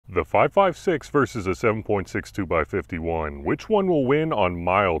The 5.56 versus a 7.62 by 51. Which one will win on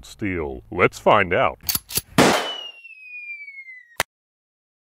mild steel? Let's find out.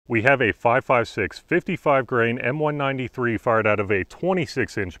 We have a 5.56 55 grain M193 fired out of a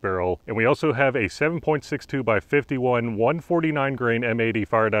 26-inch barrel, and we also have a 7.62 by 51 149 grain M80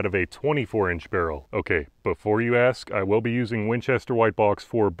 fired out of a 24-inch barrel. Okay, before you ask, I will be using Winchester White Box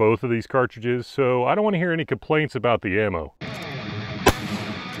for both of these cartridges, so I don't want to hear any complaints about the ammo.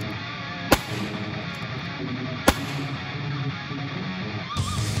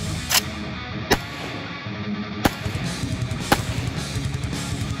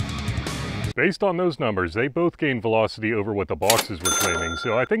 Based on those numbers, they both gain velocity over what the boxes were claiming,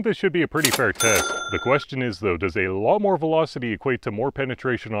 so I think this should be a pretty fair test. The question is though, does a lot more velocity equate to more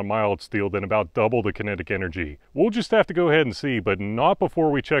penetration on mild steel than about double the kinetic energy? We'll just have to go ahead and see, but not before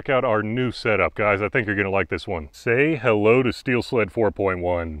we check out our new setup. Guys, I think you're gonna like this one. Say hello to Steel Sled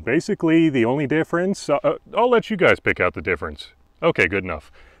 4.1. Basically, the only difference, I'll let you guys pick out the difference. Okay, good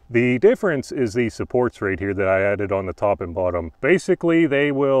enough. The difference is the supports right here that I added on the top and bottom. Basically, they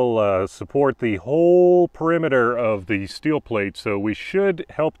will support the whole perimeter of the steel plate, so we should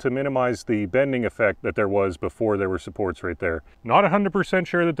help to minimize the bending effect that there was before there were supports right there. Not 100%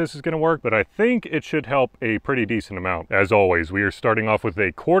 sure that this is going to work, but I think it should help a pretty decent amount. As always, we are starting off with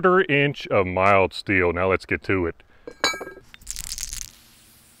a 1/4 inch of mild steel. Now let's get to it.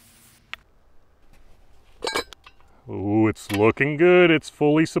 Ooh, it's looking good. It's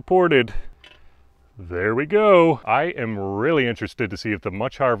fully supported. There we go. I am really interested to see if the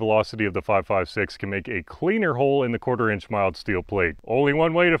much higher velocity of the 5.56 can make a cleaner hole in the 1/4 inch mild steel plate. Only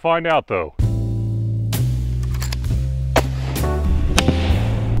one way to find out though.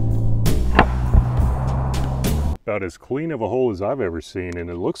 About as clean of a hole as I've ever seen, and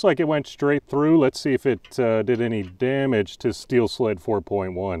it looks like it went straight through. Let's see if it did any damage to Steel Sled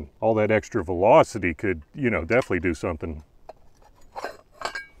 4.1. All that extra velocity could, you know, definitely do something.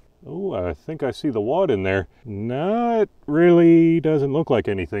 Oh, I think I see the wad in there. No, it really doesn't look like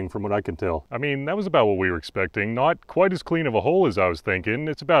anything from what I can tell. I mean, that was about what we were expecting. Not quite as clean of a hole as I was thinking.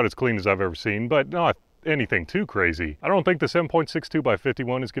 It's about as clean as I've ever seen, but not anything too crazy. I don't think the 7.62 by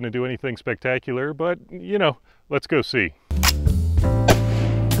 51 is going to do anything spectacular, but you know, let's go see.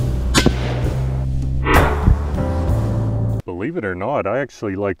 Believe it or not, I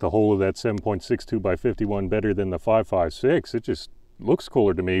actually like the hole of that 7.62 by 51 better than the 5.56. It just looks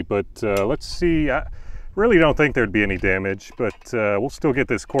cooler to me, but let's see. I really don't think there'd be any damage, but we'll still get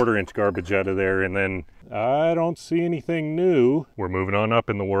this 1/4 inch garbage out of there, and then I don't see anything new. We're moving on up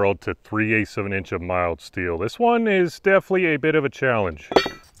in the world to 3/8 of an inch of mild steel. This one is definitely a bit of a challenge.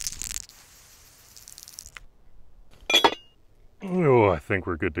 Oh, I think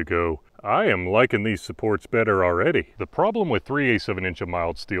we're good to go. I am liking these supports better already. The problem with 3/8 of an inch of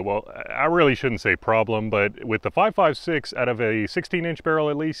mild steel, well, I really shouldn't say problem, but with the 5.56 out of a 16-inch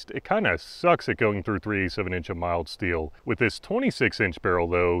barrel at least, it kind of sucks at going through 3/8 of an inch of mild steel. With this 26-inch barrel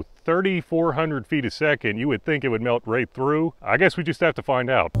though, 3,400 feet a second, you would think it would melt right through. I guess we just have to find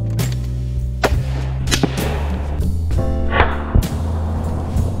out.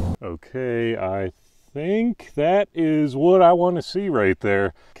 Okay, I think that is what I want to see right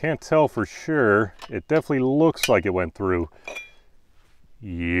there. Can't tell for sure. It definitely looks like it went through.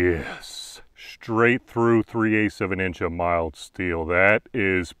 Yes, straight through 3/8 of an inch of mild steel. That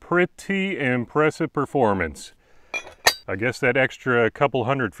is pretty impressive performance. I guess that extra couple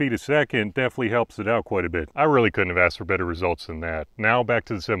hundred feet a second definitely helps it out quite a bit. I really couldn't have asked for better results than that. Now back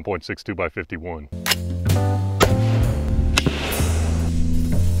to the 7.62 by 51.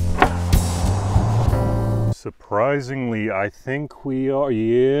 Surprisingly, I think we are,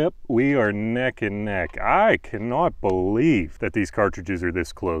 yep, we are neck and neck. I cannot believe that these cartridges are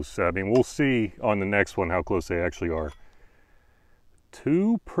this close. I mean, we'll see on the next one how close they actually are.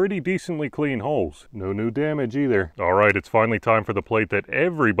 Two pretty decently clean holes. No new damage either. All right, it's finally time for the plate that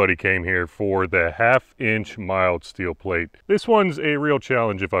everybody came here for, the 1/2 inch mild steel plate. This one's a real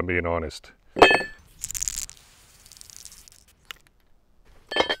challenge if I'm being honest.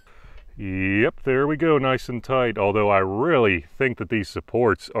 Yep, there we go, nice and tight, although I really think that these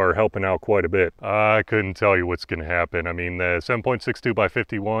supports are helping out quite a bit. I couldn't tell you what's going to happen. I mean, the 7.62 by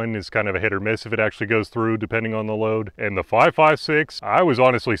 51 is kind of a hit or miss if it actually goes through, depending on the load. And the 5.56, I was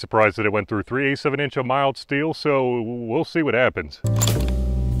honestly surprised that it went through 3/8 of an inch of mild steel, so we'll see what happens.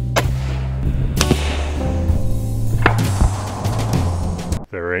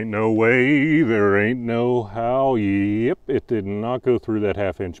 There ain't no way, there ain't no how. Yep, it did not go through that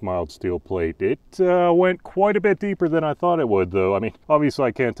 1/2" mild steel plate. It went quite a bit deeper than I thought it would, though. I mean, obviously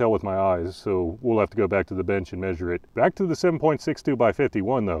I can't tell with my eyes, so we'll have to go back to the bench and measure it. Back to the 7.62 by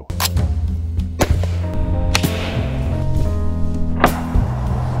 51, though.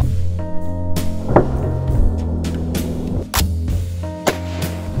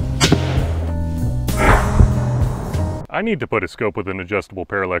 I need to put a scope with an adjustable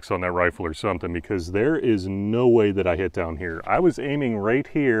parallax on that rifle or something, because there is no way that I hit down here. I was aiming right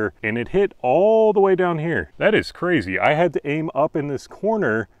here and it hit all the way down here. That is crazy. I had to aim up in this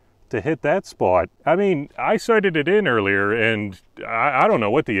corner to hit that spot. I mean, I sighted it in earlier and I don't know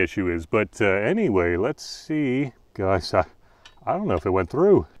what the issue is, but anyway, let's see. Guys, I don't know if it went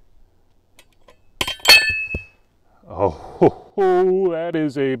through. Oh, that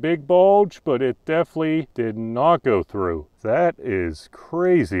is a big bulge, but it definitely did not go through. That is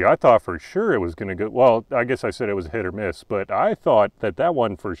crazy. I thought for sure it was going to go, well, I guess I said it was hit or miss, but I thought that that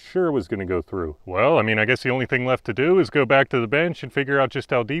one for sure was going to go through. Well, I mean, I guess the only thing left to do is go back to the bench and figure out just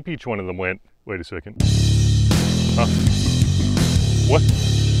how deep each one of them went. Wait a second. Huh? What?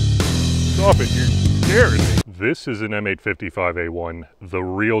 Stop it, you're scaring me. This is an M855A1, the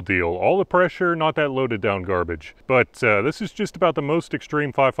real deal. All the pressure, not that loaded down garbage. But this is just about the most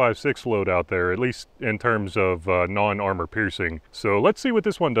extreme 5.56 load out there, at least in terms of non-armor piercing. So let's see what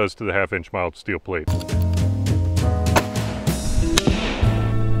this one does to the 1/2" mild steel plate.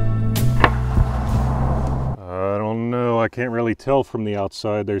 I don't know, I can't really tell from the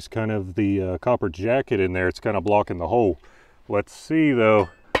outside. There's kind of the copper jacket in there. It's kind of blocking the hole. Let's see though.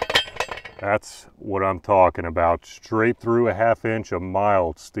 That's what I'm talking about. Straight through a 1/2" of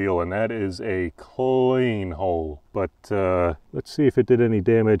mild steel, and that is a clean hole. But let's see if it did any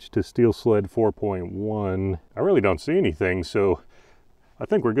damage to Steel Sled 4.1. I really don't see anything, so I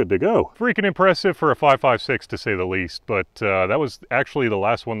think we're good to go. Freaking impressive for a 5.56 to say the least, but that was actually the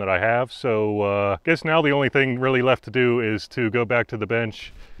last one that I have, so guess now the only thing really left to do is to go back to the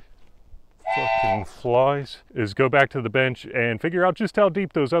bench. Fucking flies. Is go back to the bench and figure out just how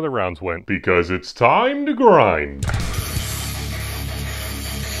deep those other rounds went. Because it's time to grind.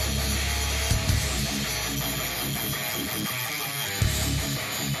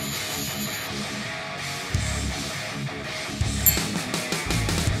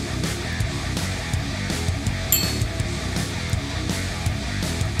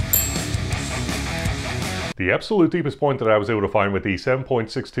 The absolute deepest point that I was able to find with the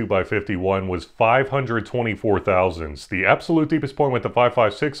 7.62 by 51 was 524 thousandths. The absolute deepest point with the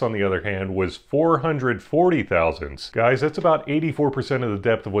 5.56, on the other hand, was 440 thousandths. Guys, that's about 84% of the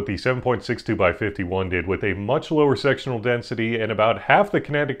depth of what the 7.62 by 51 did, with a much lower sectional density and about half the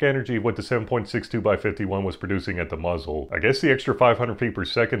kinetic energy of what the 7.62 by 51 was producing at the muzzle. I guess the extra 500 feet per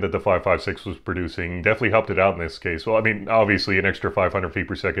second that the 5.56 was producing definitely helped it out in this case. Well, I mean, obviously an extra 500 feet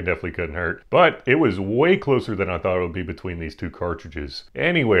per second definitely couldn't hurt, but it was way closer than I thought it would be between these two cartridges.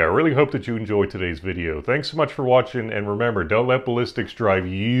 Anyway, I really hope that you enjoyed today's video. Thanks so much for watching, and remember, don't let ballistics drive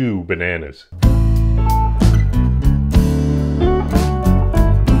you bananas.